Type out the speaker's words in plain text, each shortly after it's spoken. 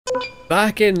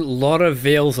Back in Laura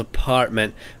Vale's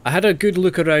apartment, I had a good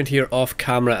look around here off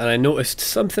camera and I noticed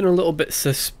something a little bit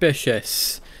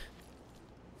suspicious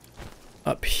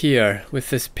up here with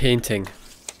this painting.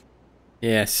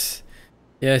 Yes.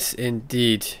 Yes,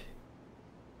 indeed.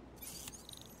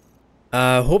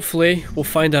 Hopefully we'll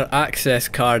find our access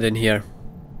card in here.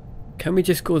 Can we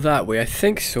just go that way? I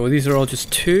think so. These are all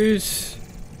just twos.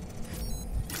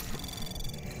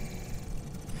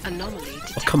 Anomaly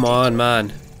Oh, come on,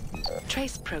 man.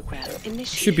 Trace program initiated.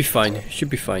 Should be fine. Should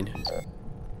be fine.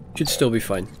 Should still be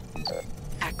fine.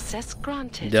 Access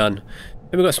granted. Done.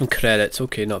 And we got some credits.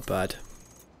 Okay, not bad.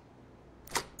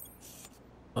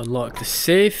 Unlock the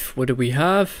safe. What do we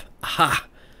have? Aha!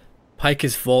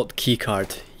 Pike's Vault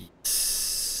keycard.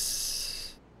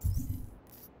 Yes.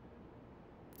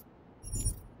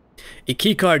 A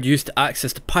keycard used to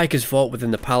access the Pike's Vault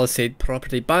within the Palisade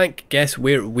Property Bank. Guess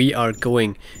where we are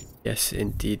going? Yes,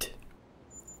 indeed.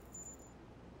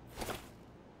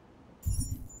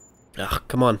 Ah,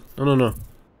 come on. No, no, no.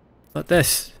 Not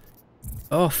this.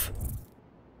 Off.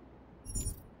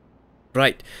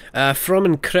 Right. From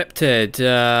encrypted.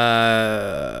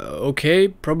 Okay,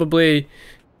 probably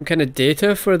some kind of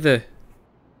data for the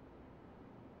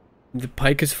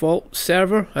Pike's Vault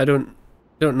server? I don't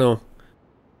know.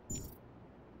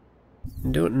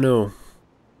 Don't know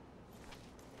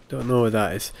what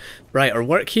that is. Right, our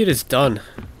work here is done.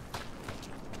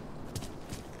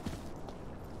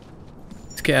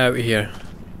 Let's get out of here.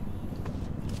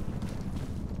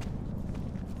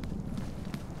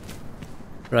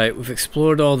 Right, we've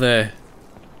explored all the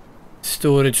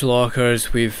storage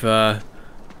lockers, we've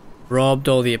robbed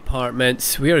all the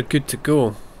apartments, we are good to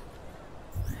go.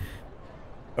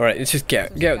 Alright, let's just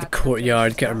get out the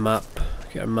courtyard, get our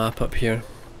map up here.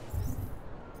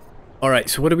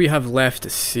 Alright, so what do we have left to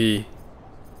see?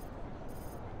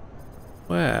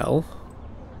 Well,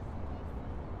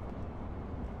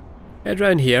 head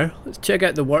round here, let's check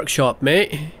out the workshop,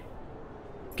 mate.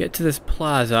 Get to this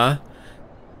plaza.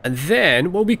 And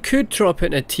then, well, we could drop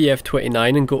into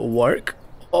TF29 and go to work,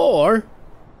 or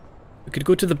we could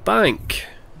go to the bank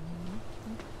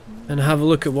and have a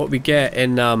look at what we get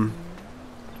in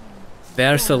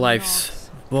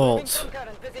VersaLife's vault.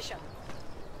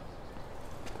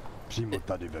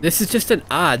 This is just an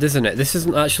ad, isn't it? This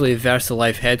isn't actually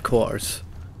VersaLife headquarters.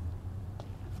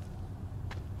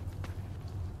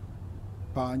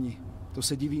 Why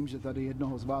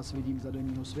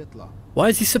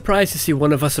is he surprised to see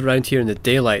one of us around here in the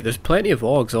daylight? There's plenty of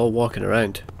Augs all walking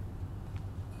around.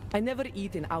 I never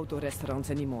eat in outdoor restaurants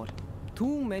anymore.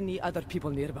 Too many other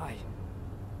people nearby.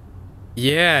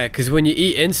 Yeah, because when you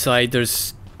eat inside,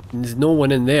 there's no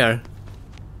one in there.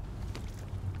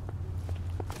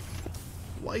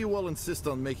 Why you all insist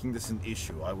on making this an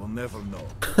issue, I will never know.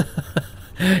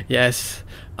 Yes,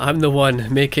 I'm the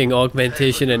one making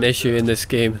augmentation an issue in this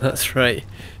game, that's right.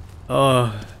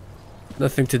 Oh,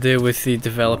 nothing to do with the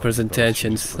developer's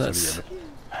intentions.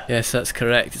 Yes, that's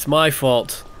correct. It's my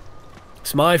fault.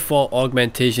 It's my fault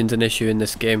augmentation's an issue in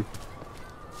this game.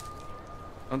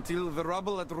 Until the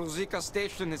rubble at Ruzika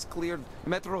station is cleared,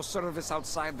 metro service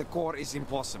outside the core is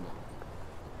impossible.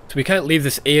 So we can't leave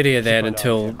this area then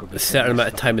until a certain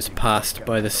amount of time has passed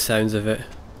by the sounds of it.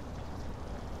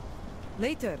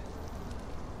 Later.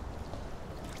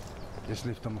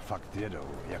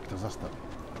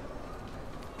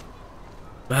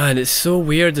 Man, it's so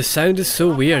weird. The sound is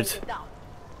so weird.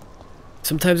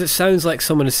 Sometimes it sounds like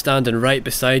someone is standing right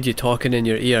beside you talking in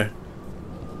your ear.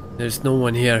 There's no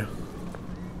one here.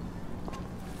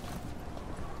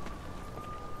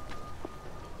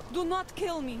 Do not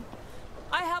kill me.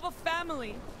 I have a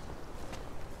family.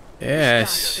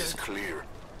 Yes. It's clear.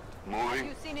 Moving. Have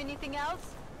you seen anything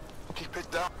else? Keep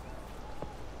it down.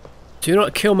 Do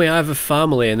not kill me, I have a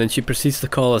family, and then she proceeds to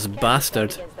call us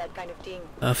bastard That kind of thing.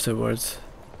 afterwards.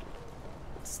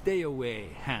 Stay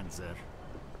away, Hanser.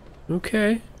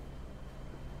 Okay.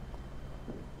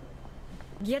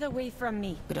 Get away from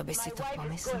me. My wife is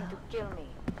going to kill me.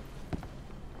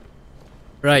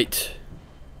 Right.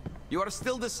 You are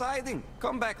still deciding.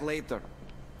 Come back later.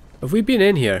 Have we been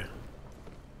in here?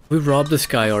 We robbed this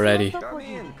guy already. Come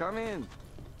in, come in.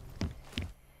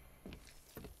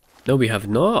 No, we have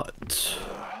not.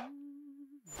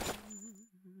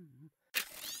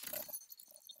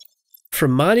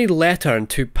 From Manny Lettern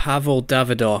to Pavel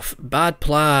Davidoff. Bad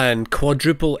plan.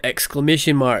 Quadruple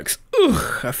exclamation marks.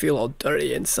 Ugh, I feel all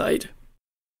dirty inside.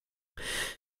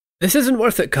 This isn't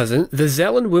worth it, cousin. The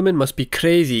Zelen woman must be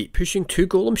crazy. Pushing 2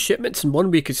 golem shipments in 1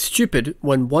 week is stupid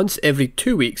when once every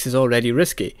 2 weeks is already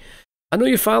risky. I know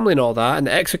your family and all that, and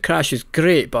the exit crash is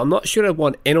great, but I'm not sure I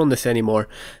want in on this anymore.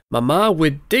 My ma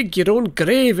would dig your own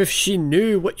grave if she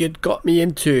knew what you'd got me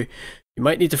into. You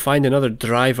might need to find another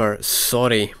driver.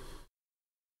 Sorry.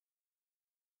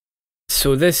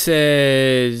 So this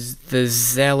is the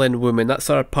Zelen woman. That's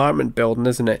our apartment building,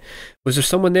 isn't it? Was there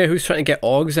someone there who's trying to get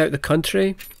Augs out of the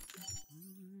country?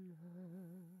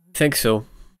 Think so.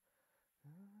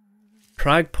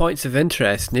 Prague Points of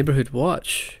Interest. Neighborhood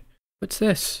Watch. What's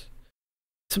this?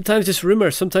 Sometimes it's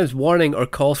rumours, sometimes warning or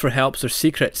calls for helps or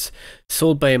secrets.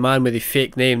 Sold by a man with a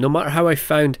fake name. No matter how I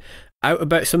found out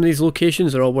about some of these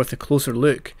locations, are all worth a closer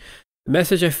look. The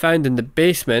message I found in the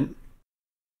basement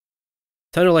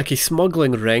sounded like a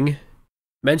smuggling ring.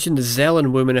 Mentioned the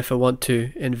Zelen woman if I want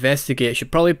to investigate. I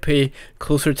should probably pay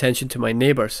closer attention to my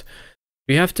neighbours.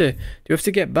 Do we have to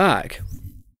get back?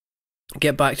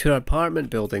 Get back to our apartment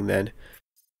building then.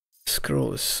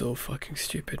 Scroll is so fucking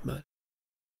stupid, man.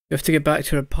 We have to get back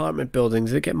to our apartment building.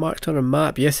 Does it get marked on a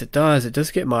map? Yes, it does. It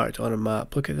does get marked on a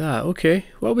map. Look at that. Okay.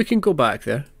 Well, we can go back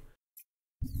there.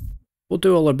 We'll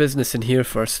do all our business in here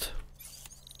first.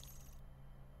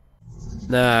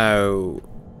 Now...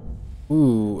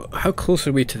 Ooh, how close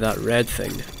are we to that red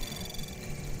thing?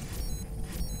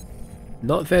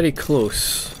 Not very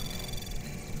close.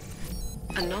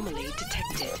 Anomaly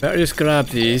detected. Better just grab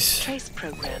these. Trace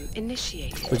program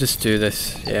initiated. We'll just do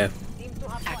this, yeah.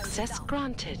 Access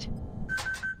granted.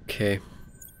 Okay.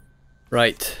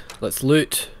 Right, let's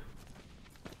loot.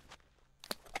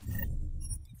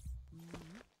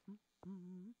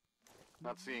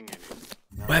 Not seeing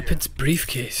any. Weapons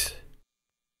briefcase.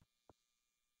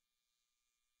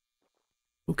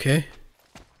 Okay.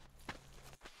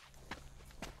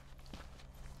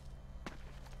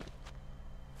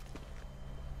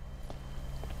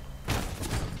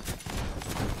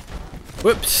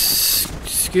 Whoops!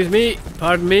 Excuse me.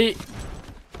 Pardon me.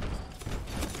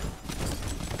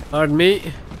 Pardon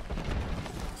me.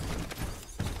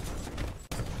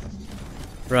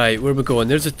 Right, where are we going?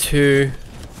 There's a 2.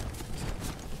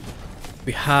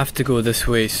 We have to go this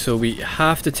way, so we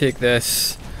have to take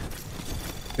this.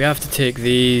 We have to take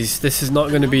these. This is not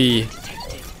going to be...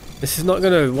 This is not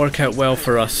going to work out well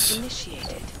for us.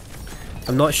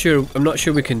 I'm not sure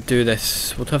we can do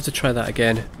this. We'll have to try that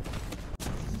again.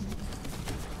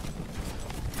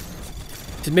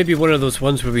 It's maybe one of those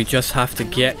ones where we just have to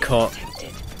get caught.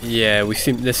 Yeah, we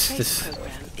seem this.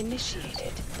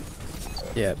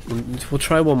 Yeah, we'll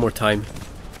try one more time.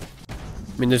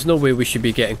 I mean, there's no way we should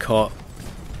be getting caught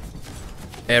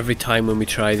every time when we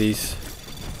try these.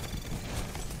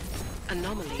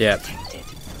 Yeah.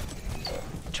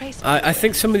 I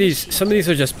think some of these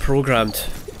are just programmed.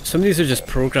 Some of these are just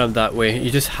programmed that way.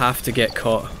 You just have to get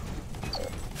caught.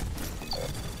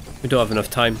 We don't have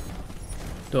enough time.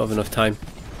 Don't have enough time.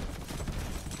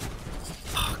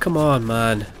 Oh, come on,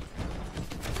 man.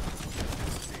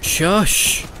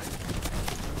 Shush!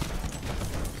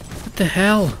 What the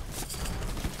hell?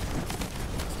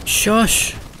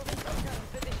 Shush!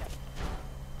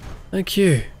 Thank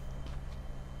you.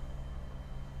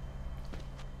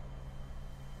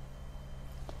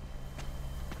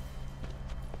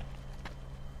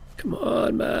 Come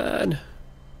on, man.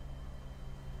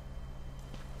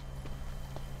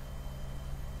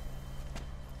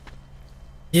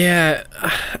 Yeah,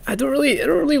 I don't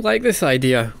really like this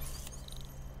idea.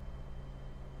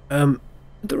 I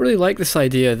don't really like this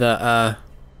idea that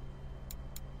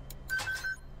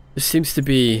there seems to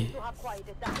be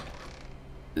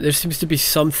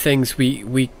some things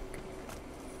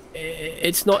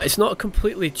it's not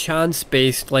completely chance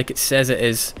based like it says it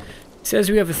is. It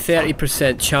says we have a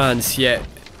 30% chance, yet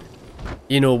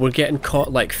you know we're getting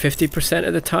caught like 50%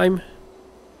 of the time.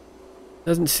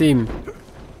 Doesn't seem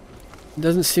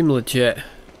legit.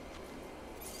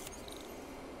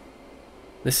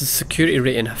 This is security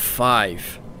rating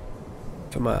 5.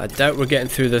 Come on, I doubt we're getting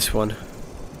through this one.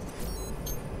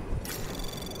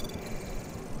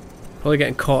 Probably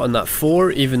getting caught on that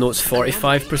 4, even though it's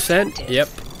 45%. Yep.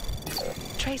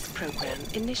 Trace program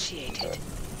initiated.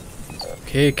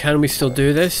 Okay, can we still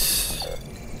do this?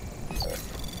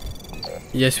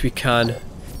 Yes, we can.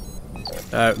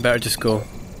 Better just go.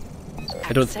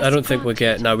 I don't think we'll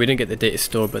get... No, we didn't get the data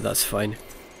store, but that's fine.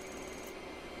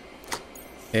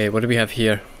 Okay, what do we have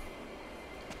here?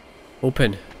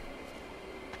 Open.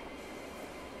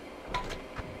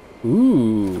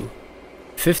 Ooh.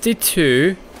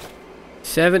 52,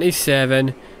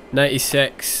 77,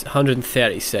 96,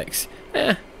 136.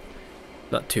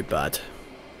 Not too bad.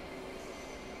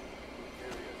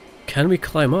 Can we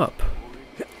climb up?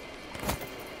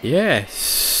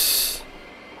 Yes.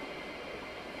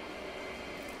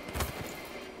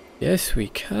 Yes, we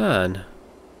can.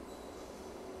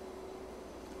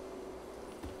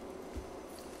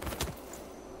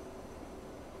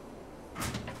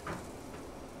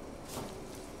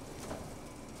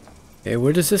 Okay,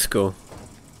 where does this go?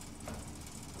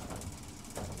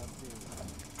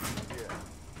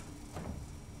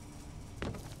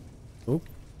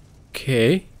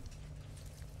 Okay.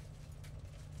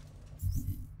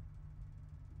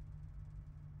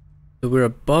 So we're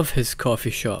above his coffee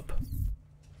shop.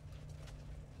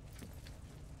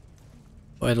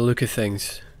 By the look of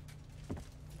things.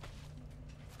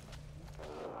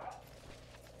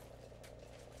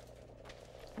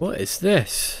 What is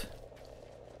this?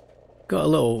 Got a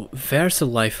little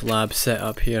VersaLife lab set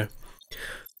up here.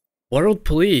 World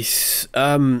Police.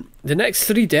 The next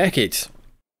 3 decades.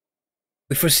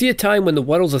 We foresee a time when the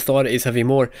world's authorities have a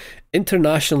more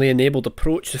internationally enabled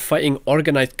approach to fighting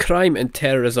organised crime and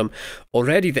terrorism.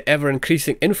 Already the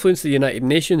ever-increasing influence of the United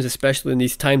Nations, especially in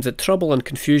these times of trouble and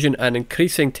confusion and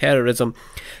increasing terrorism,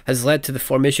 has led to the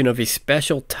formation of a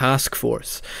special task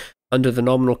force under the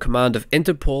nominal command of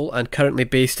Interpol and currently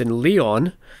based in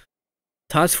Lyon.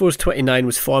 Task Force 29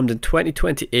 was formed in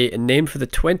 2028 and named for the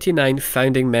 29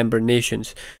 founding member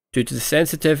nations. Due to the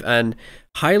sensitive and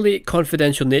highly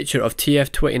confidential nature of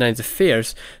TF29's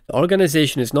affairs, the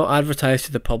organisation is not advertised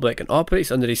to the public and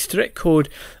operates under a strict code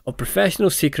of professional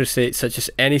secrecy such as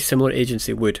any similar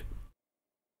agency would.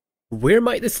 Where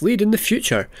might this lead in the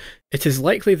future? It is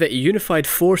likely that a unified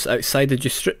force outside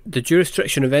the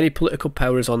jurisdiction of any political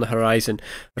power is on the horizon.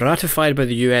 Ratified by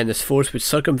the UN, this force would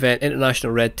circumvent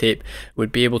international red tape and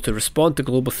would be able to respond to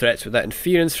global threats without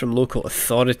interference from local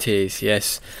authorities.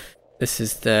 Yes. This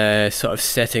is the sort of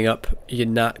setting up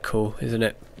UNATCO, isn't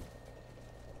it?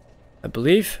 I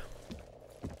believe.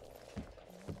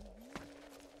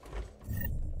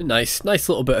 Nice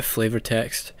little bit of flavour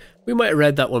text. We might have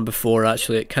read that one before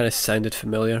actually, it kind of sounded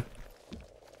familiar.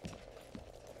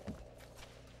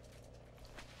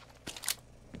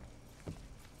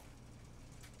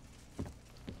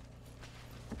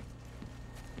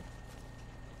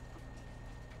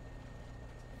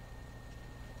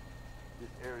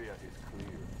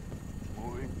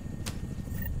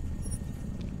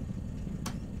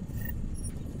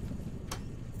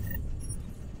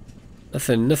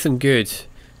 Nothing good.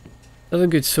 Nothing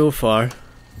good so far.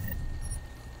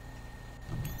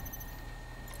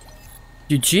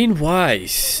 Eugene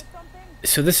Wise.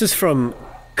 So this is from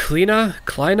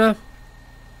Kleina?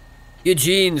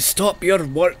 Eugene, stop your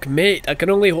work, mate. I can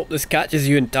only hope this catches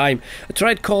you in time. I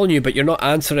tried calling you, but you're not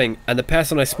answering, and the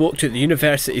person I spoke to at the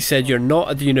university said you're not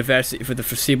at the university for the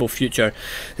foreseeable future.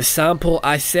 The sample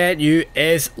I sent you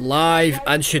is live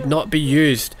and should not be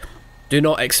used. Do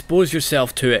not expose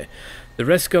yourself to it. The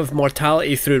risk of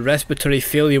mortality through respiratory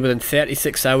failure within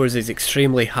 36 hours is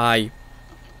extremely high.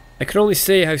 I can only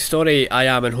say how sorry I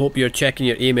am and hope you're checking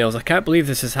your emails. I can't believe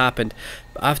this has happened.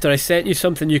 But after I sent you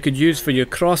something you could use for your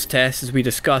cross test as we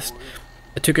discussed,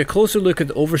 I took a closer look at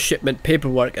the overshipment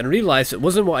paperwork and realised it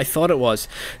wasn't what I thought it was.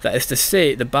 That is to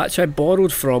say, the batch I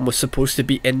borrowed from was supposed to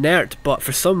be inert, but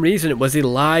for some reason it was a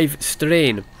live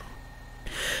strain.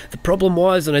 The problem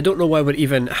was, and I don't know why we're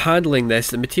even handling this,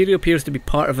 the material appears to be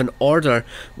part of an order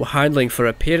we're handling for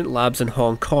our parent labs in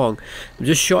Hong Kong. I'm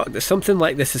just shocked that something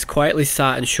like this is quietly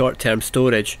sat in short-term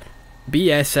storage.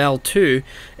 BSL-2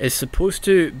 is supposed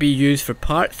to be used for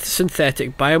part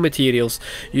synthetic biomaterials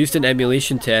used in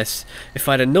emulation tests. If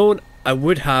I'd have known, I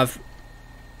would have.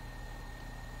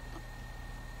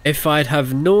 I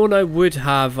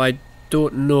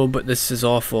don't know, but this is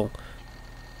awful.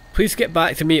 Please get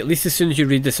back to me at least as soon as you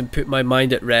read this and put my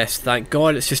mind at rest. Thank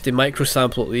God it's just a micro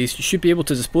sample at least. You should be able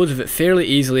to dispose of it fairly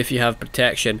easily if you have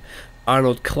protection.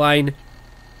 Arnold Klein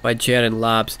by Jeren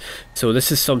Labs. So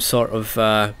this is some sort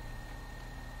of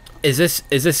is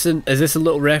this a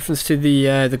little reference to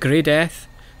the Grey Death?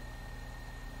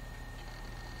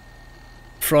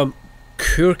 From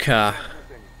Kurka.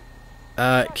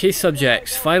 Case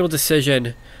subjects, final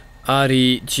decision,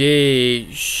 Ari, J,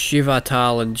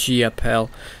 Shivatal and G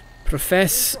Appel.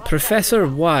 Professor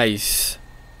Wise.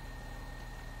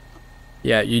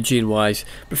 Yeah, Eugene Wise.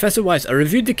 Professor Wise, I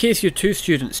reviewed the case of your 2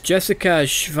 students, Jessica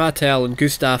Schvatel and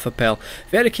Gustav Appel,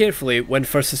 very carefully when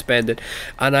first suspended,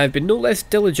 and I've been no less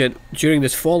diligent during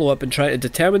this follow-up in trying to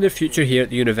determine their future here at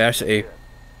the university.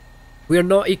 We are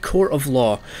not a court of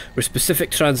law, where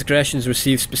specific transgressions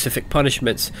receive specific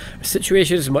punishments. Our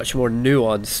situation is much more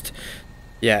nuanced.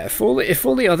 Yeah, if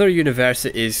only other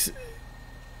universities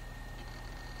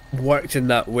worked in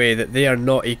that way, that they are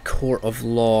not a court of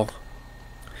law.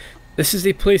 This is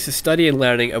a place of study and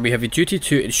learning, and we have a duty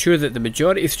to ensure that the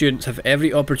majority of students have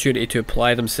every opportunity to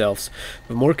apply themselves.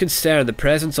 With more concern, the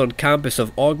presence on campus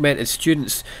of augmented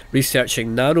students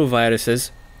researching nanoviruses,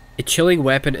 a chilling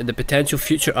weapon in the potential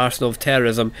future arsenal of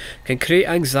terrorism, can create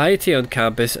anxiety on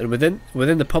campus and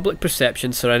within the public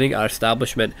perception surrounding our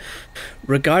establishment.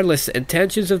 Regardless the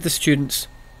intentions of the students,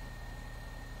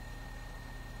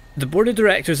 the board of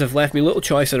directors have left me little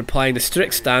choice in applying the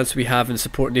strict stance we have in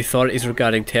supporting the authorities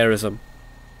regarding terrorism.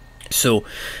 So,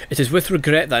 it is with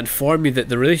regret that I inform you that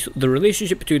the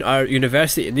relationship between our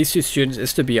university and these two students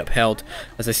is to be upheld.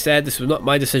 As I said, this was not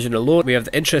my decision alone. We have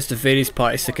the interests of various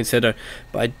parties to consider,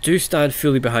 but I do stand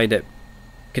fully behind it.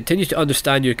 Continue to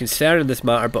understand your concern in this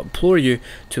matter, but implore you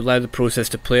to allow the process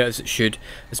to play out as it should.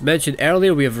 As mentioned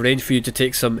earlier, we have arranged for you to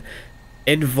take some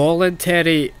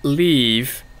involuntary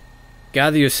leave.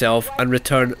 Gather yourself and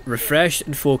return refreshed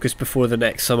and focused before the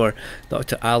next summer.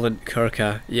 Dr. Alan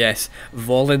Kirka. Yes,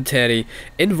 involuntary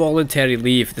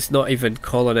leave. That's not even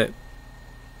calling it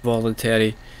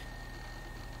voluntary.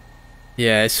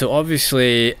 Yeah, so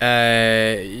obviously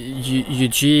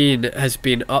Eugene has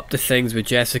been up to things with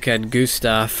Jessica and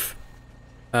Gustav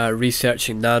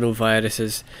researching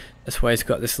nanoviruses. That's why he's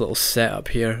got this little setup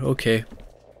here. Okay.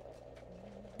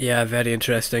 Yeah, very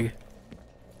interesting.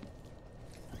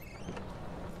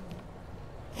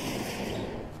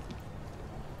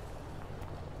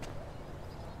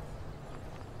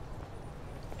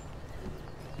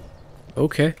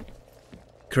 Okay,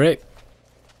 great.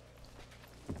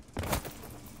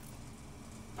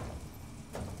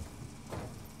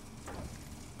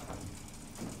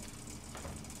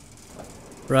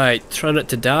 Right, try not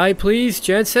to die, please,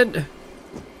 Jensen.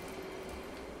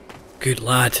 Good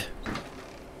lad.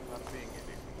 Not seeing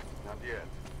anything. Not yet.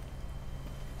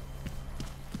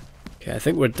 Okay, I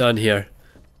think we're done here.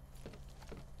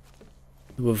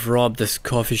 We've robbed this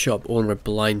coffee shop owner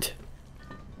blind.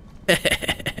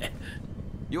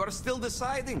 You are still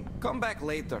deciding. Come back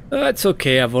later. That's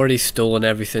okay, I've already stolen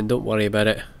everything, don't worry about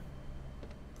it.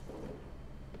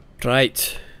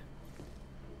 Right.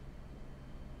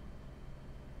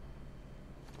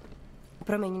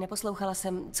 Promiň, neposlouchala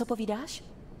jsem. Co povídáš?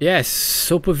 Yes,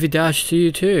 so povídáš to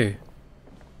you too.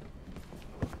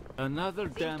 Another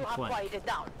damn plank.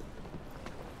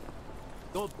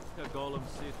 Go to Golem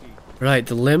City. Right,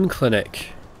 the limb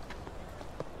clinic.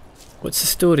 What's the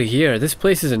story here? This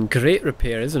place is in great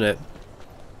repair, isn't it?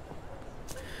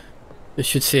 I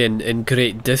should say in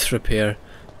great disrepair.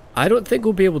 I don't think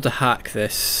we'll be able to hack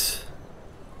this.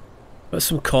 Got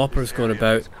some coppers going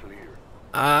about.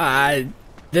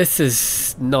 This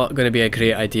is not going to be a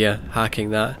great idea, hacking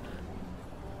that.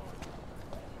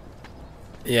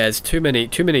 Yeah, it's too many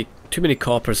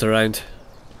coppers around.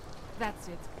 That's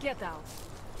it. Get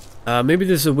out. Maybe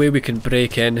there's a way we can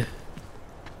break in.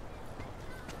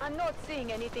 I'm not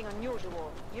seeing anything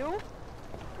unusual. You?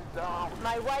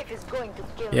 My wife is going to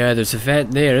kill me. Yeah, there's a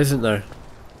vent there, isn't there?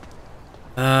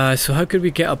 So how could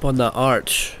we get up on that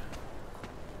arch?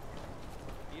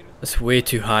 That's way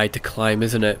too high to climb,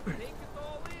 isn't it?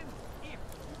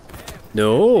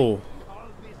 No!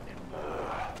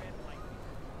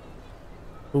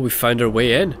 Oh, we found our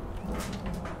way in.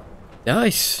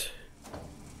 Nice!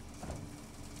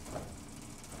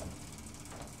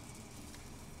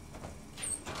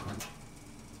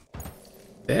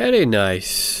 Very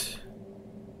nice.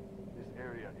 This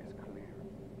area is clear.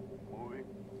 Moving.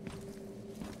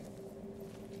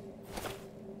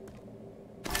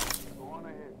 Go on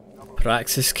ahead.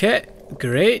 Praxis kit.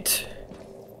 Great.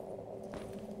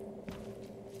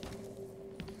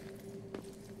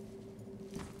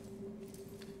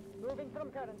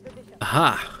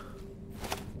 Aha.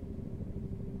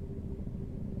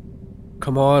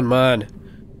 Come on, man.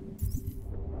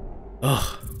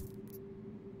 Ugh.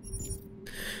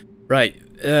 Right,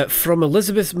 from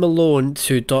Elizabeth Malone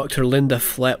to Dr. Linda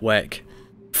Fletwick.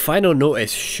 Final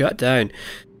notice, shut down.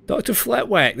 Dr.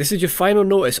 Fletwick, this is your final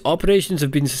notice. Operations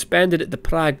have been suspended at the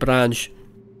Prague branch.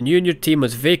 And you and your team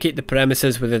must vacate the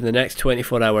premises within the next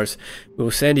 24 hours. We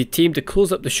will send a team to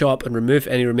close up the shop and remove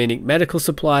any remaining medical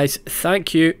supplies.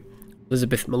 Thank you.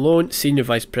 Elizabeth Malone, Senior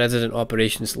Vice President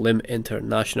Operations, LIM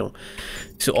International.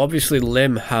 So obviously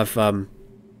LIM have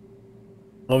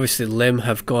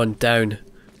gone down.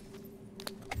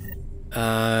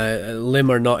 LIM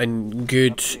are not in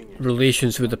good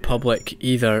relations with the public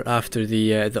either after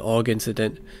the Aug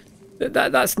Incident.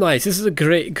 That's nice. This is a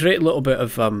great little bit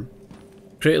of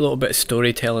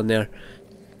storytelling there.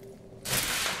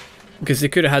 Because they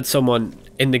could have had someone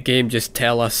in the game just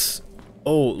tell us,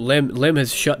 oh, LIM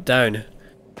has shut down,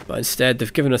 but instead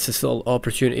they've given us this little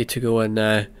opportunity to go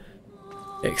and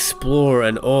explore.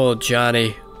 And oh,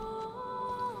 Johnny,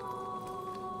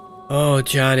 Oh,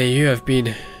 Johnny, you have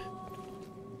been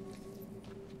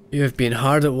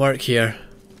hard at work here.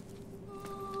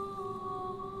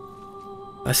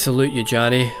 I salute you,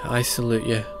 Johnny. I salute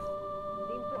you.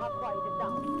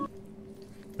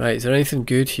 Right, is there anything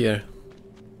good here?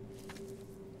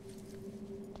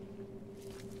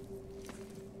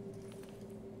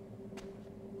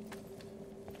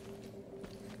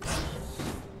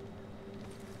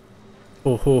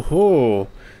 Ho ho ho!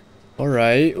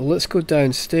 Alright, well, let's go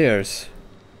downstairs.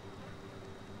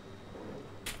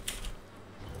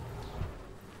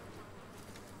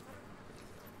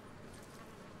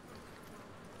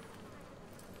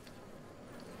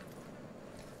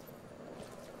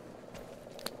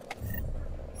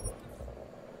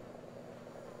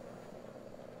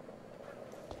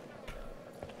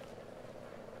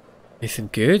 Anything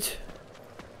good?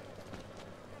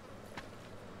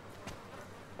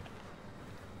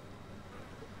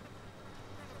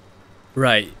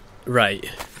 Right, right.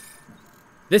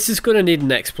 This is going to need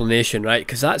an explanation, right?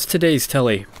 Because that's today's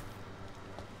tilly.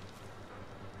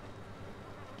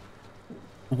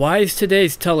 Why is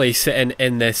today's tilly sitting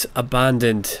in this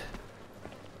abandoned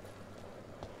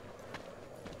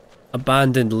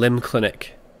limb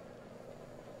clinic?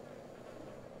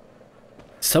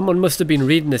 Someone must have been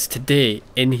reading this today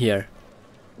in here.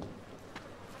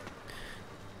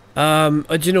 Do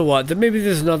you know what? Maybe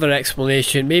there's another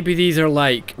explanation. Maybe these are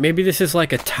like, maybe this is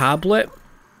like a tablet.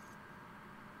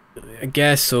 I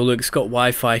guess so. Look, it's got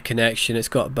Wi-Fi connection. It's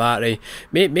got a battery.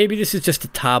 Maybe this is just a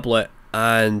tablet,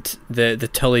 and the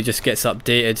tilly just gets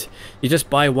updated. You just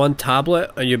buy one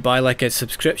tablet, and you buy like a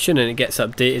subscription, and it gets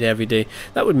updated every day.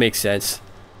 That would make sense.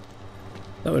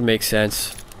 That would make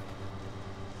sense.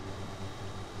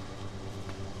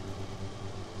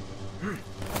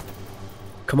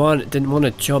 Come on, it didn't want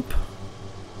to jump.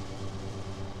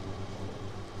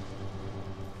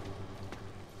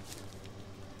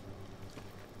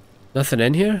 Nothing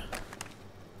in here?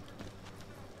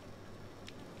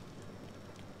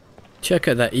 Check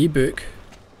out that ebook.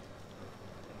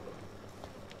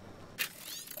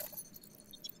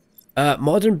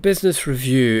 Modern Business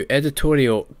Review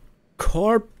editorial.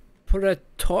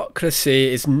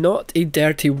 Corporatocracy is not a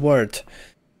dirty word.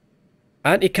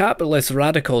 Anti-capitalist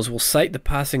radicals will cite the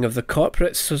passing of the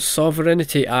Corporate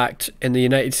Sovereignty Act in the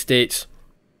United States,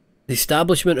 the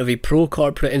establishment of a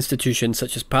pro-corporate institution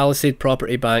such as Palisade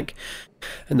Property Bank,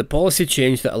 and the policy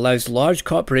change that allows large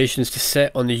corporations to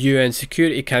sit on the UN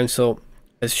Security Council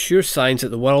as sure signs that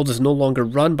the world is no longer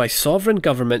run by sovereign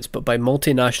governments but by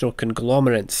multinational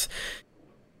conglomerates.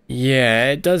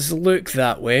 Yeah, it does look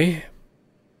that way.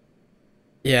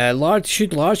 Yeah,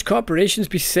 should large corporations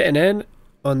be sitting in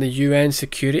on the UN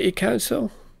Security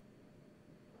Council?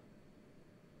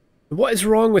 What is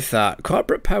wrong with that?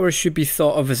 Corporate power should be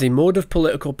thought of as a mode of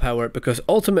political power because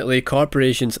ultimately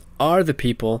corporations are the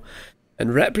people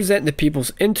and represent the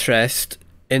people's interest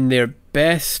in their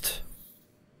best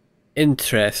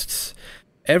interests.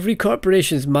 Every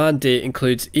corporation's mandate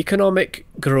includes economic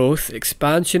growth,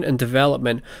 expansion and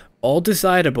development, all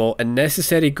desirable and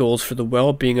necessary goals for the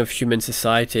well-being of human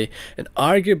society, and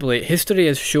arguably history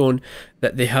has shown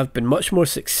that they have been much more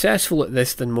successful at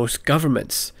this than most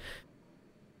governments.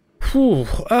 Whew,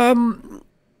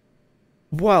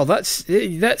 wow, that's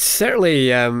certainly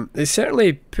they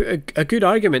certainly put a good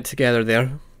argument together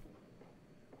there.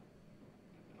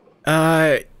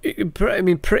 I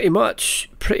mean, pretty much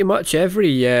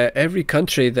every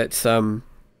country that's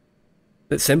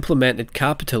implemented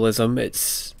capitalism,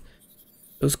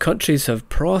 those countries have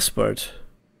prospered.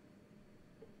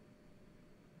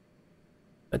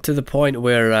 And to the point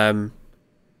where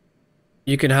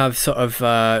you can have sort of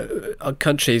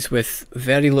countries with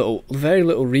very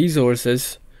little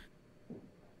resources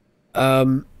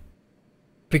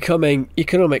becoming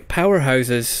economic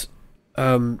powerhouses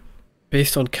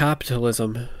based on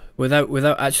capitalism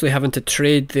without actually having to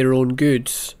trade their own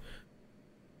goods.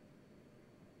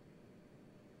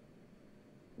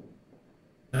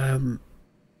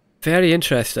 Very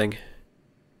interesting.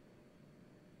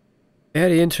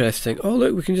 Very interesting. Oh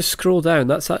look, we can just scroll down.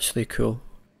 That's actually cool.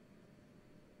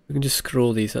 We can just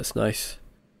scroll these. That's nice.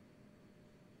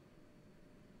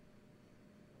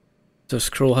 Does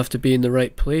scroll have to be in the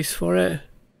right place for it?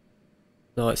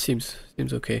 No, it seems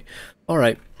okay. All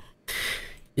right.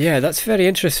 Yeah, that's very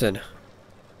interesting.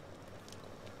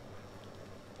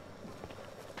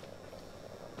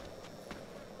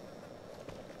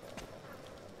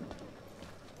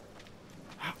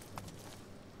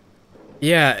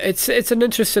 Yeah, it's an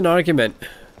interesting argument.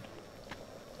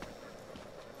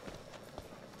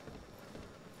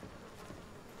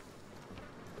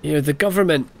 You know, the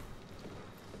government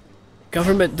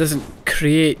doesn't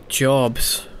create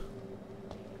jobs.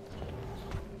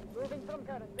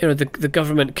 You know, the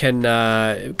government can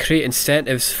create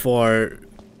incentives for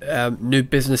new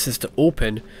businesses to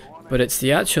open, but it's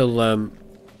the actual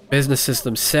businesses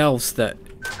themselves that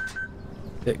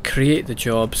create the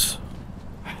jobs.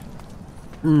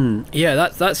 Yeah,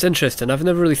 that's interesting. I've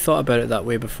never really thought about it that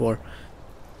way before.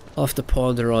 I'll have to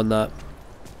ponder on that.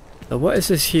 Now, what is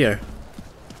this here?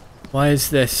 Why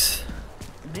is this?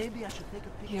 Maybe I should take a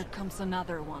picture. Here comes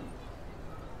another one.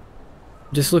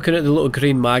 Just looking at the little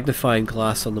green magnifying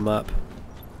glass on the map.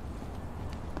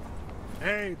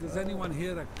 Hey, does anyone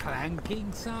hear a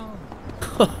clanking sound?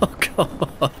 Oh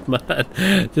god,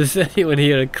 man. Does anyone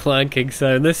hear a clanking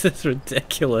sound? This is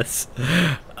ridiculous.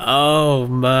 Oh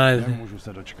man.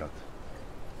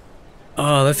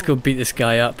 Oh, let's go beat this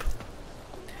guy up.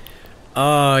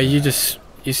 Oh, you're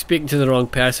speaking to the wrong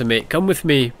person, mate. Come with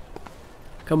me.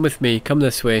 Come with me. Come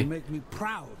this way. You make me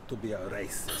proud to be a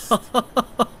racist.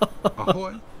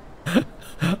 Ahoy.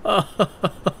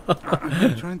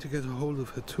 I'm trying to get a hold of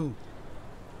her too.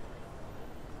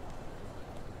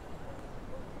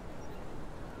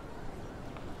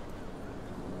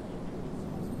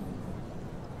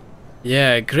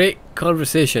 Yeah, great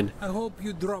conversation. I hope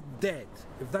you drop dead.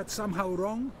 If that's somehow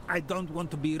wrong, I don't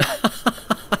want to be.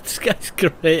 This guy's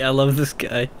great. I love this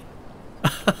guy.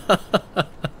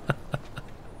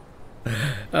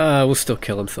 We'll still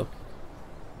kill him though.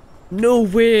 No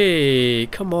way!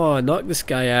 Come on, knock this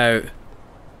guy out.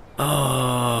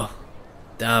 Oh,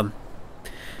 damn.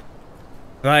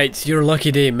 Right, your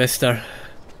lucky day, mister.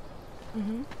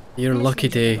 Your lucky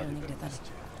day.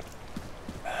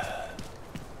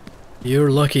 Your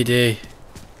lucky day.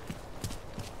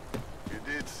 You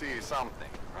did see something,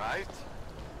 right?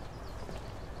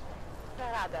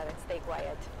 Rather and stay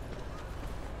quiet.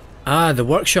 Ah, the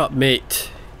workshop mate.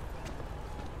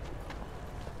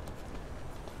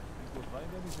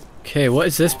 Okay, what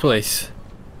is this place?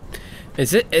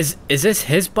 Is this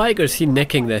his bike or is he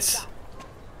nicking this?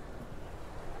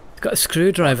 It's got a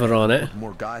screwdriver on it.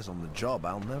 More guys on the job,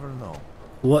 I'll never know.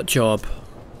 What job?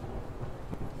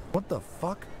 What the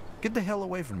fuck? Get the hell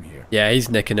away from here. Yeah, he's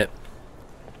nicking it.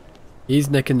 He's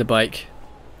nicking the bike.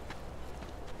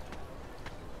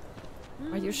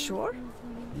 Are you sure?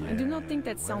 Yeah, I do not think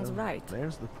that sounds right.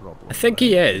 There's the problem. I think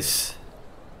he is.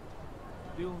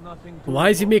 Why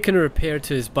is he making a repair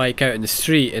to his bike out in the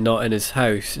street and not in his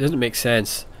house? It doesn't make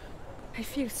sense. I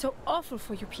feel so awful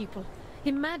for you people.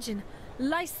 Imagine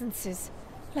licenses,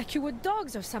 like you were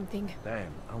dogs or something.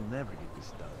 Damn, I'll never get this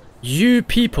done. You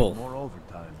people. More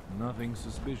overtime. Nothing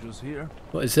suspicious here.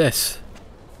 What is this?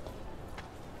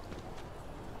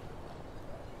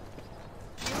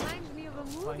 Reminds me of a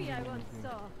movie I once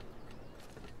saw.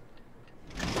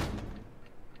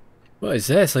 What is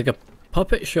this? Like a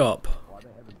puppet shop? Why they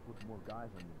haven't put more guys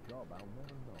on the job, I'll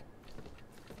never know.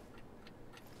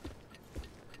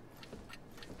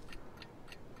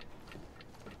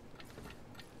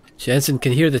 Jensen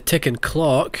can hear the ticking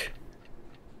clock.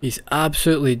 He's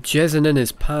absolutely jizzing in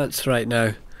his pants right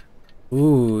now.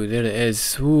 Ooh, there it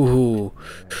is. Ooh.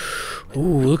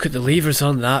 Ooh, look at the levers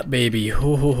on that baby.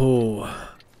 Ho ho ho.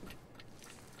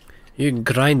 You can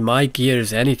grind my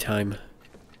gears anytime.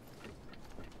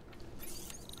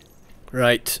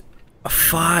 Right. A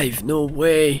 5. No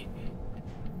way.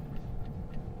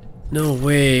 No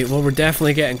way. Well, we're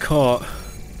definitely getting caught.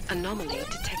 Anomaly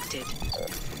detected.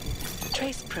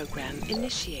 Trace program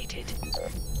initiated.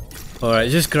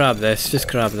 Alright, just grab this. Just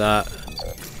grab that.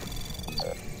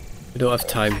 We don't have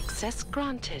time. Access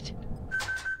granted.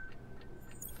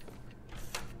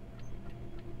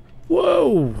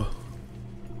 Whoa!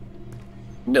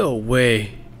 No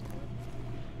way.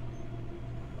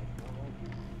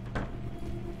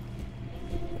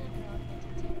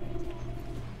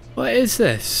 What is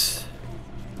this?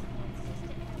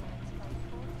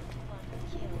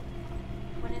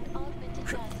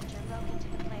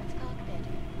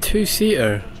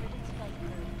 Two-seater.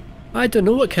 I don't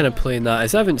know what kind of plane that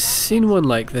is. I haven't seen one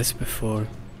like this before.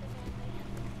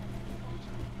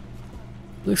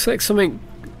 Looks like something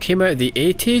came out of the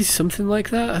 80s, something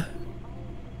like that. I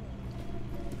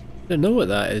don't know what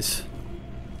that is.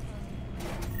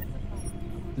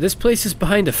 This place is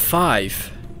behind a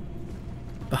 5.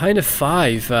 Behind a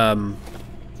 5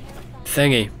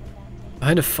 thingy.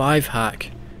 Behind a 5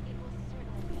 hack.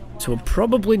 So we're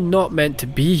probably not meant to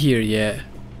be here yet.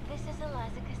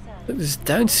 Look, this is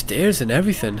downstairs and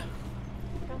everything.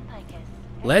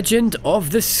 Legend of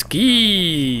the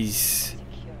Skis.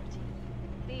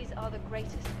 These are the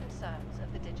greatest concerns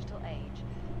of the digital age,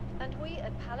 and we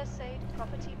at Palisade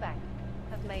Property Bank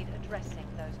have made addressing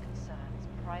those concerns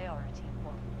priority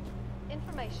 1.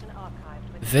 information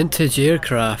archived with Vintage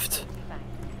aircraft.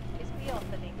 is beyond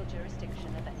the legal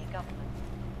jurisdiction of any government.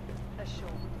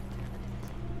 Assured.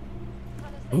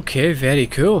 Okay, very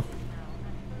cool.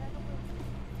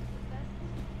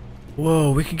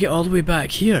 Whoa, we could get all the way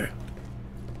back here.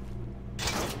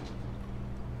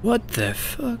 What the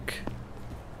fuck?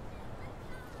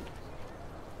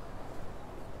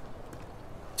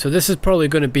 So this is probably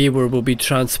going to be where we'll be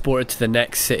transported to the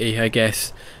next city, I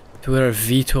guess. To where our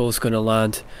VTOL's going to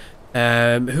land.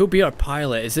 Who'll be our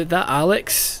pilot? Is it that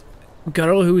Alex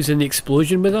girl who was in the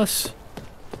explosion with us?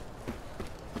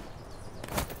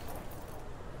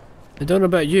 I don't know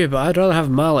about you, but I'd rather have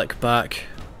Malik back.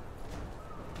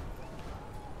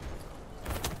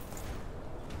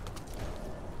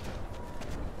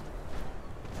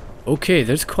 Okay,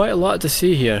 there's quite a lot to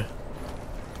see here.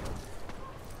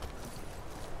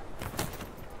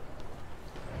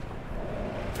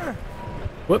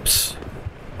 Whoops.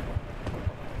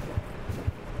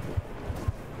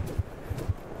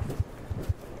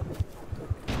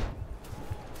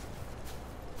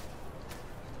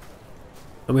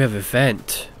 And we have a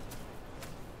vent.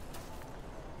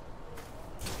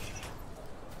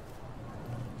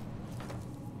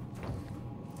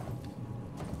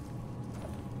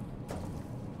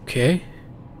 Okay.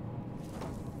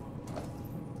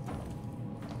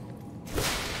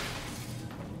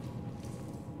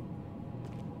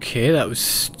 Okay, that was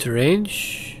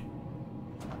strange.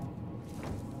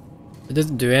 It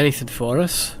doesn't do anything for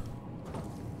us.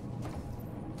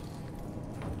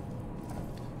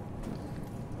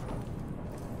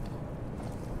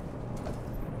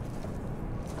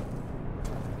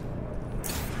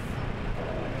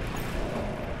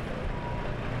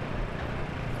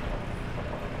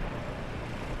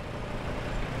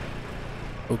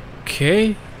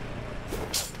 Okay.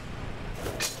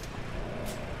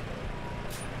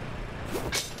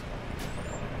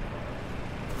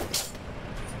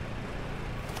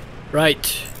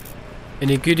 Right.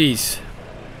 Any goodies?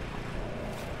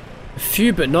 A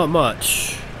few, but not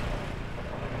much.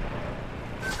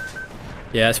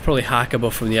 Yeah, it's probably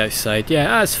hackable from the outside.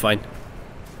 Yeah, that's fine.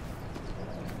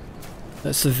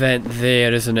 That's the vent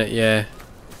there, isn't it? Yeah.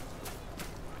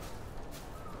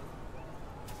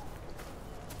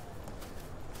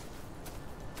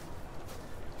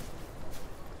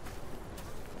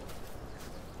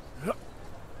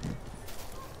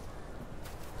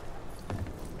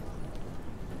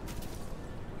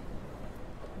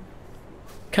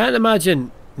 Can't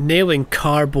imagine nailing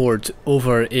cardboard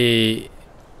over a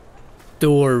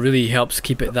door really helps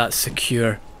keep it that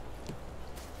secure.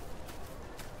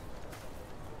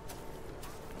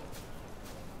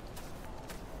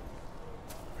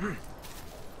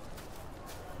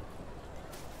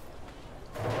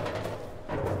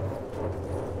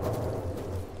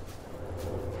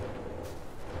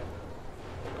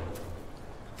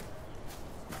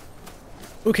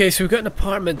 Okay, so we've got an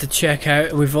apartment to check out,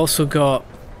 and we've also got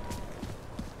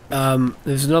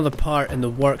there's another part in the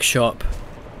workshop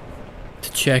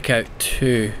to check out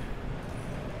too.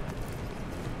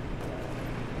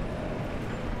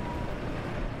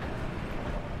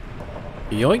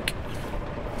 Yoink.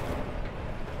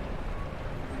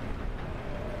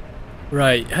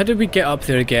 Right, how did we get up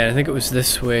there again? I think it was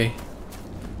this way.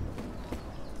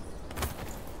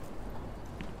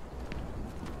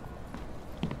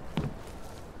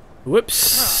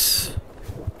 Whoops.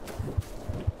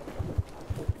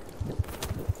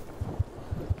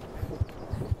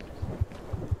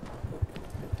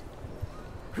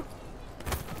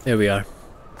 There we are.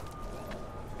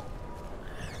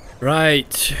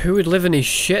 Right, who would live in a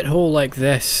shithole like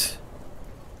this?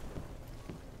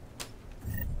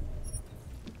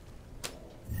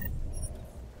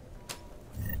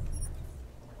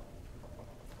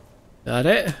 That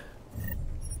it?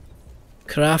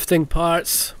 Crafting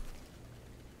parts.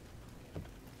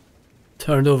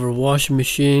 Turned over washing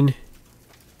machine.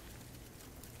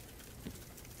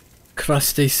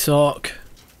 Crusty sock.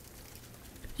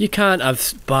 You can't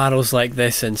have barrels like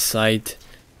this inside.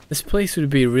 This place would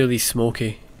be really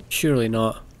smoky. Surely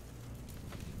not.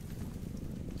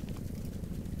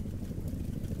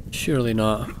 Surely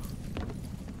not.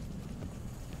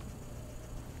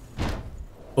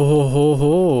 Oh ho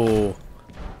ho!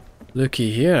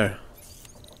 Looky here.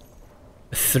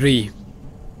 3.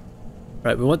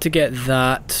 Right, we want to get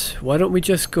that. Why don't we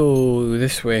just go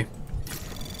this way?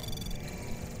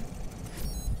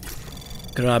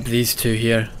 Grab these two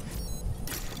here.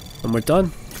 And we're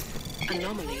done.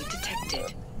 Anomaly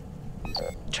detected.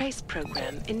 Trace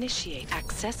program initiate.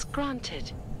 Access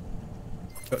granted.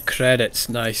 Got credits,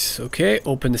 nice. Okay,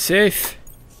 open the safe.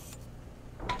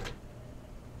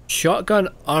 Shotgun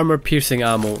armor piercing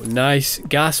ammo. Nice.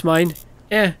 Gas mine.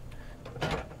 Eh.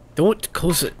 Don't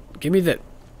close it. Give me the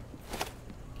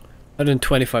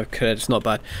 125 credits. Not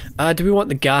bad. Do we want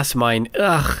the gas mine?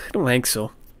 Ugh, I don't think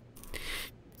so.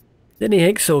 Didn't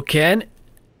think so, Ken?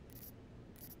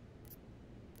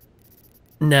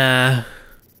 Nah.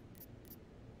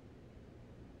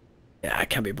 Yeah, I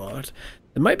can't be bothered.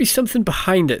 There might be something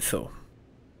behind it though.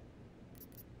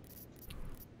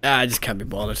 I just can't be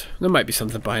bothered. There might be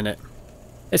something behind it.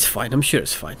 It's fine, I'm sure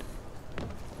it's fine.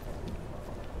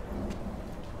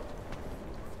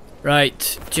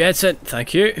 Right, Jensen,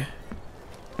 thank you.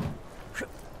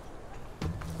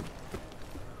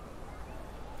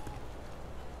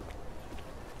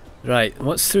 Right,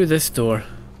 what's through this door?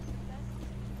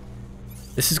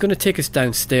 This is going to take us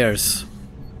downstairs.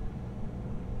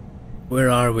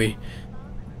 Where are we?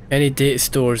 Any data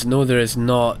stores? No, there is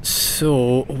not.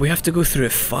 So, we have to go through a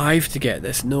 5 to get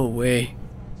this. No way.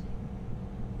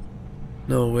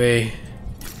 No way.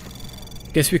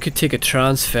 Guess we could take a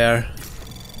transfer.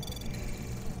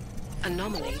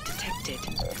 Anomaly detected.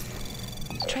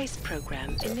 Trace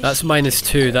program initiated. That's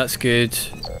 -2, that's good.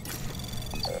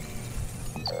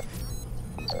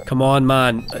 Come on,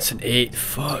 man. That's an 8.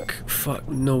 Fuck. Fuck.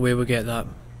 No way we'll get that.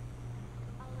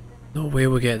 No way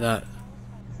we'll get that.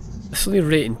 That's only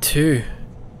rating 2.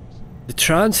 The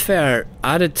transfer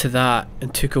added to that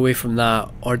and took away from that,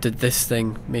 or did this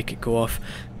thing make it go off?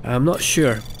 I'm not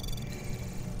sure.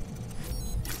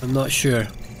 I'm not sure.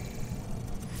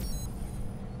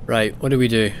 Right, what do we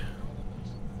do?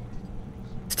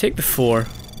 Let's take the 4.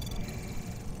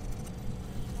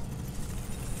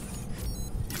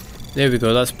 There we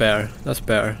go, that's better. That's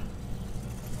better.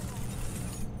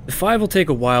 The 5 will take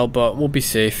a while, but we'll be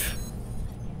safe.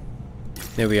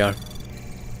 There we are.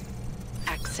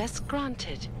 Access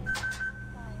granted.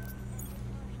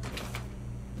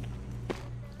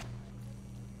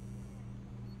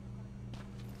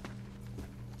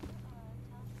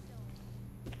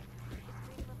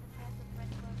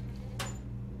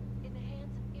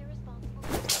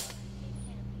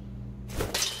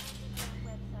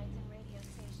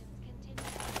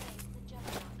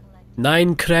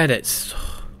 Nine credits.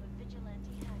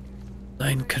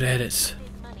 9 credits.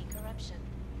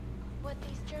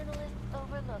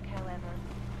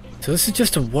 So this is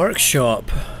just a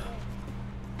workshop.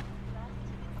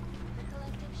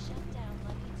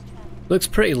 Looks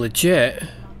pretty legit.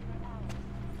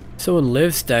 Someone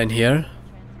lives down here.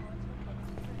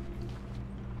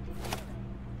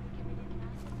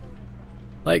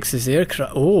 Likes his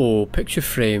aircraft. Oh, picture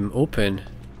frame open.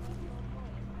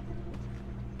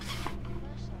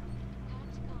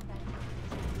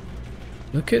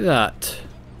 Look at that.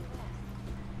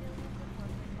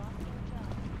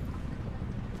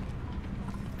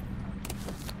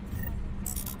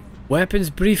 Weapons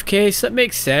briefcase, that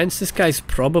makes sense. This guy's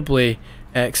probably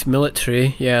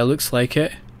ex-military. Yeah, looks like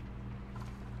it.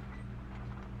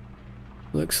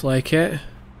 Looks like it.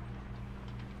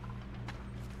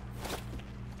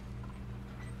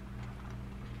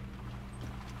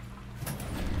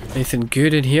 Anything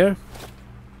good in here?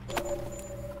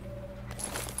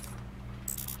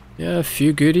 Yeah, a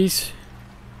few goodies.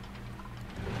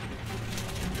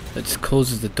 That just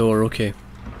closes the door, okay.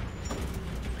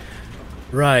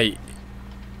 Right.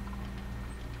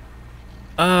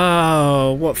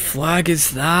 Oh, what flag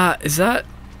is that? Is that...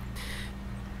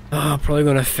 Oh, probably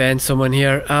going to offend someone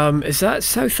here. Is that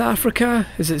South Africa?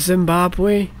 Is it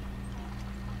Zimbabwe?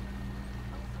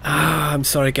 Ah, I'm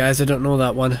sorry guys, I don't know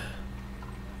that one.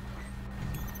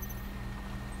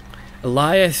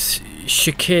 Elias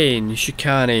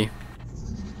Shikani.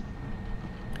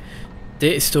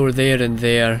 Data store there and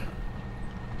there.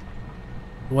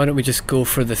 Why don't we just go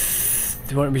for the...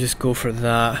 why don't we just go for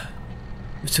that?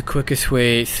 What's the quickest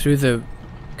way through the...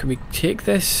 Can we take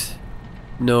this?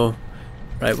 No.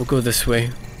 Right, we'll go this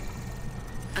way.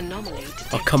 Anomaly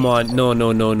Oh, come on. No,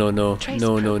 no, no, no, no. Trace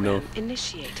No, no, no. program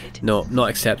initiated. No, not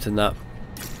accepting that.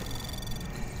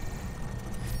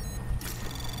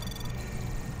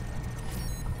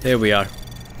 There we are.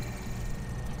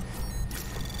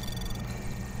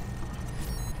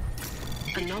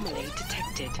 Anomaly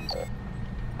detected.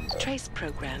 Trace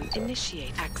program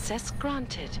initiate. Access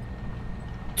granted.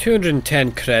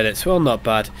 210 credits. Well, not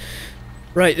bad.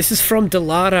 Right, this is from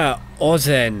Delara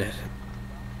Ozen.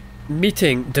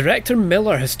 Meeting. Director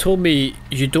Miller has told me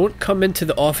you don't come into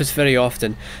the office very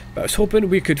often, but I was hoping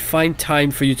we could find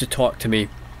time for you to talk to me.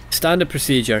 Standard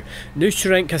procedure.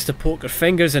 Nushrenk has to poke her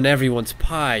fingers in everyone's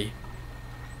pie.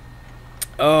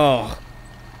 Oh.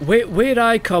 Where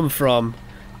I come from,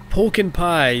 poking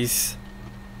pies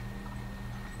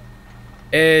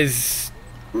is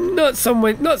not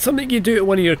something you do to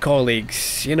one of your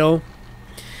colleagues, you know.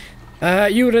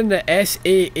 You were in the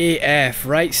SAAF,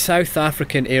 right? South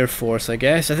African Air Force, I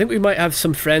guess. I think we might have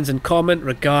some friends in common.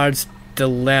 Regards,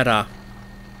 Delera.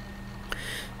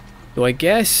 So I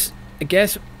guess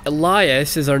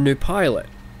Elias is our new pilot.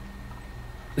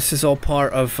 This is all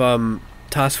part of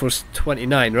Task Force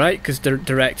 29, right? Because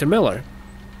Director Miller.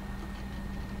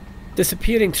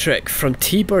 Disappearing trick from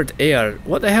T-Bird Air.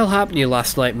 What the hell happened to you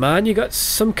last night, man? You got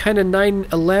some kind of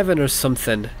 9/11 or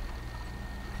something.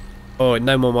 Oh,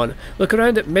 911. Look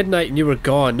around at midnight and you were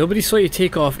gone. Nobody saw you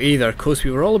take off either. Of course,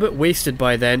 we were all a bit wasted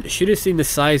by then. Should have seen the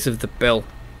size of the bill.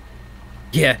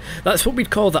 Yeah, that's what we'd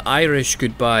call the Irish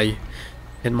goodbye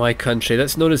in my country.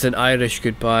 That's known as an Irish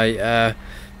goodbye.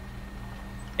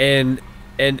 In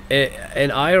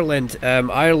Ireland,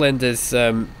 Ireland is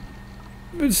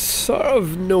sort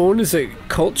of known as a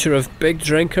culture of big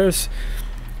drinkers.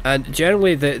 And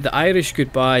generally the Irish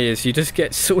goodbye is you just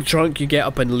get so drunk you get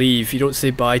up and leave. You don't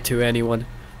say bye to anyone.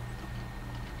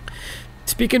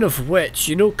 Speaking of which,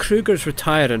 you know Kruger's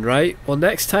retiring, right? Well,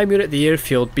 next time you're at the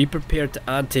airfield, be prepared to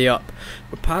ante up.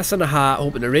 We're passing a hat,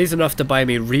 hoping to raise enough to buy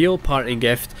me a real parting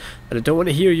gift. And I don't want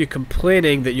to hear you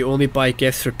complaining that you only buy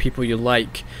gifts for people you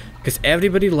like. Because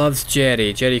everybody loves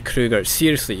Jerry Kruger.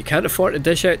 Seriously, you can't afford to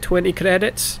dish out 20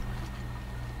 credits?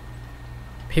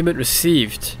 Payment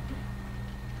received.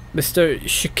 Mr.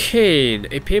 Chicane,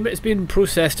 a payment has been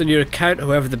processed on your account,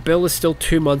 however the bill is still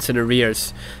 2 months in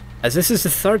arrears. As this is the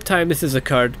third time this has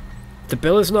occurred, if the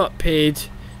bill is not paid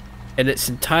in its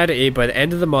entirety by the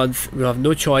end of the month, we'll have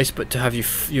no choice but to have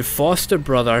your foster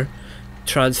brother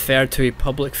transferred to a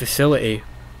public facility.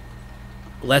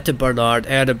 Letter Bernard,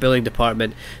 head of billing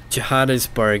department,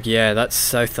 Johannesburg, yeah, that's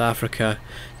South Africa,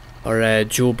 or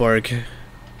Joburg.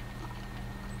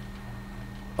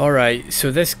 Alright,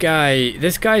 so this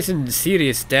guy's in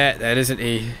serious debt then, isn't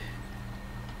he?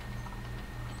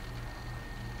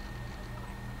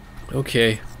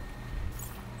 Okay.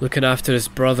 Looking after his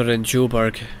brother in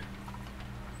Joburg.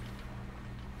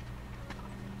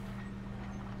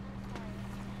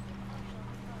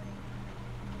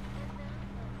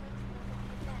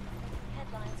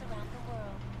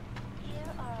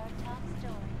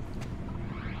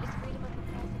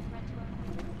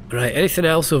 Right, anything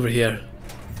else over here?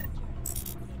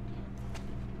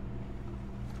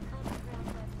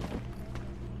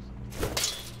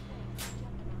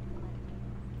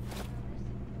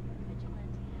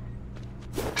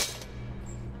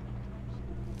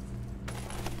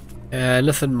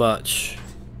 Nothing much.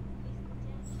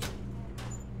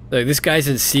 Look, this guy's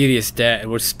in serious debt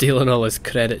and we're stealing all his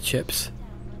credit chips.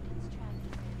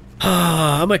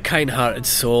 Ah, I'm a kind-hearted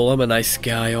soul. I'm a nice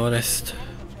guy, honest.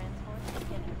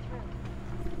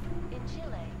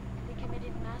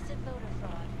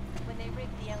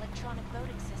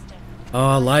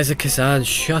 Oh, Liza Kazan,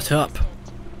 shut up.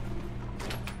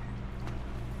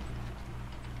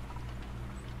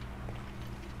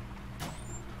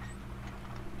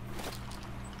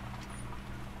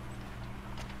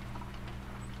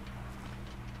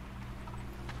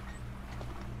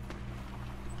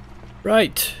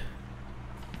 Right.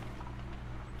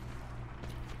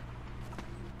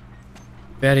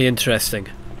 Very interesting.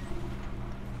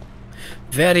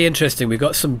 Very interesting. We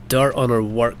got some dirt on our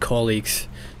work colleagues.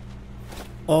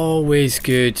 Always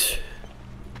good.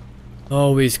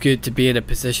 Always good to be in a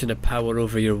position of power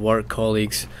over your work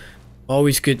colleagues.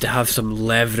 Always good to have some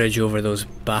leverage over those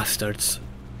bastards.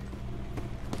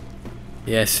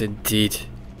 Yes, indeed.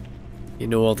 You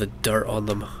know all the dirt on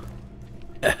them.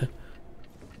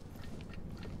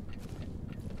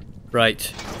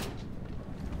 Right.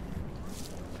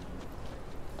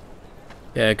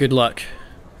 Yeah, good luck.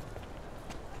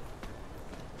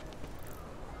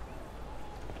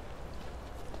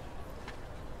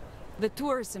 The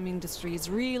tourism industry is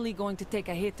really going to take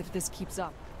a hit if this keeps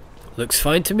up. Looks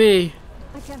fine to me.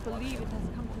 I can't believe it has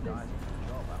come to this.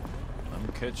 I'm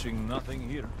catching nothing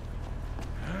here.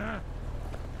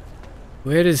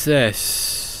 Where is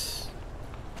this?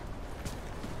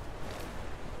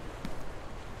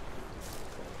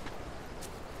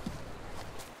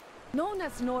 Known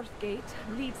as North Gate,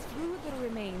 leads through the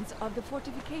remains of the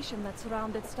fortification that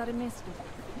surrounded Starimesti,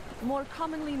 more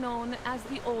commonly known as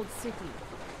the Old City.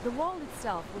 The wall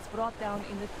itself was brought down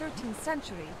in the 13th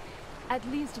century, at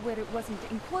least where it wasn't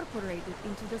incorporated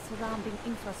into the surrounding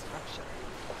infrastructure.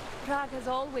 Prague has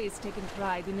always taken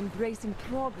pride in embracing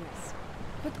progress,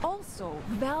 but also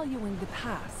valuing the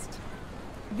past.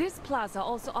 This plaza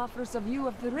also offers a view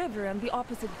of the river and the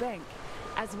opposite bank,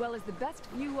 as well as the best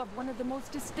view of one of the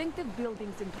most distinctive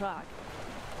buildings in Prague,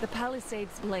 the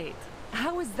Palisades Blade.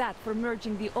 How is that for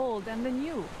merging the old and the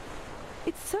new?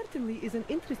 It certainly is an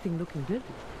interesting looking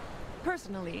building.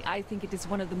 Personally, I think it is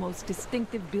one of the most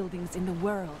distinctive buildings in the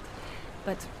world.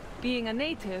 But being a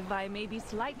native, I may be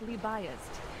slightly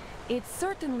biased. It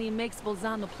certainly makes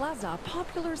Bolzano Plaza a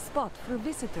popular spot for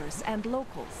visitors and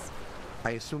locals.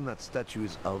 I assume that statue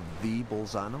is of the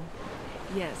Bolzano?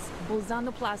 Yes,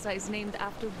 Bolzano Plaza is named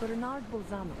after Bernard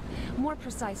Bolzano. More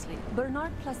precisely,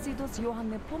 Bernard Placidus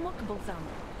Johann Nepomuk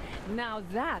Bolzano. Now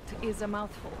that is a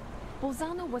mouthful.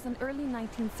 Bolzano was an early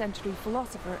 19th century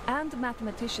philosopher and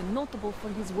mathematician notable for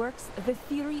his works The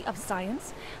Theory of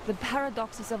Science, The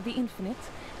Paradoxes of the Infinite,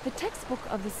 the textbook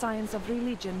of the Science of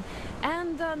Religion,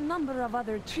 and a number of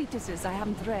other treatises I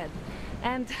haven't read.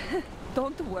 And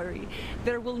don't worry,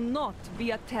 there will not be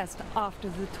a test after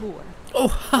the tour.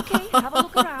 Oh, okay, have a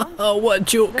look around. Oh, what a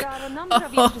joke. There are a number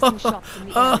of interesting shops in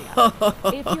the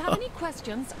area. If you have any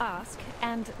questions, ask,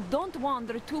 and don't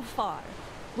wander too far.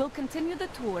 We'll continue the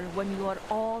tour when you are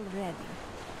all ready.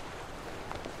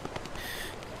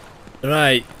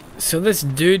 Right, so this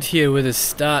dude here with his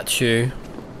statue,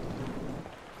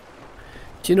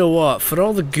 do you know what? For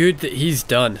all the good that he's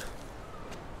done,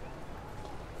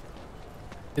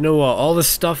 you know what? All the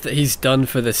stuff that he's done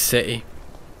for the city.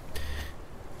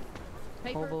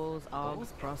 Hobos, Augs,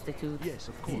 prostitutes. Yes,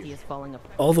 of course. City is falling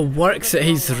apart. All the works that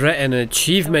he's written and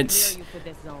achievements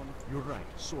You're right,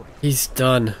 sorry. he's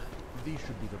done. These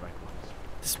should be the right ones.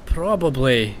 It's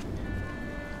probably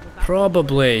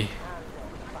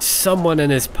someone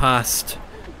in his past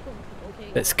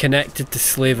that's connected to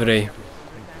slavery,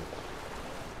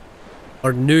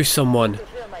 or knew someone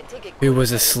who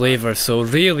was a slaver. So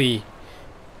really,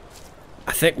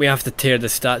 I think we have to tear the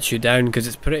statue down because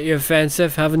it's pretty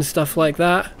offensive having stuff like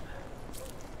that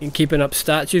and keeping up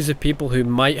statues of people who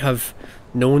might have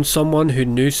known someone who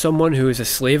knew someone who was a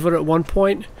slaver at one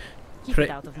point. Keep it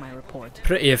out of my report.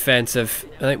 Pretty offensive.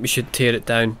 I think we should tear it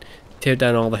down. Tear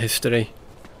down all the history.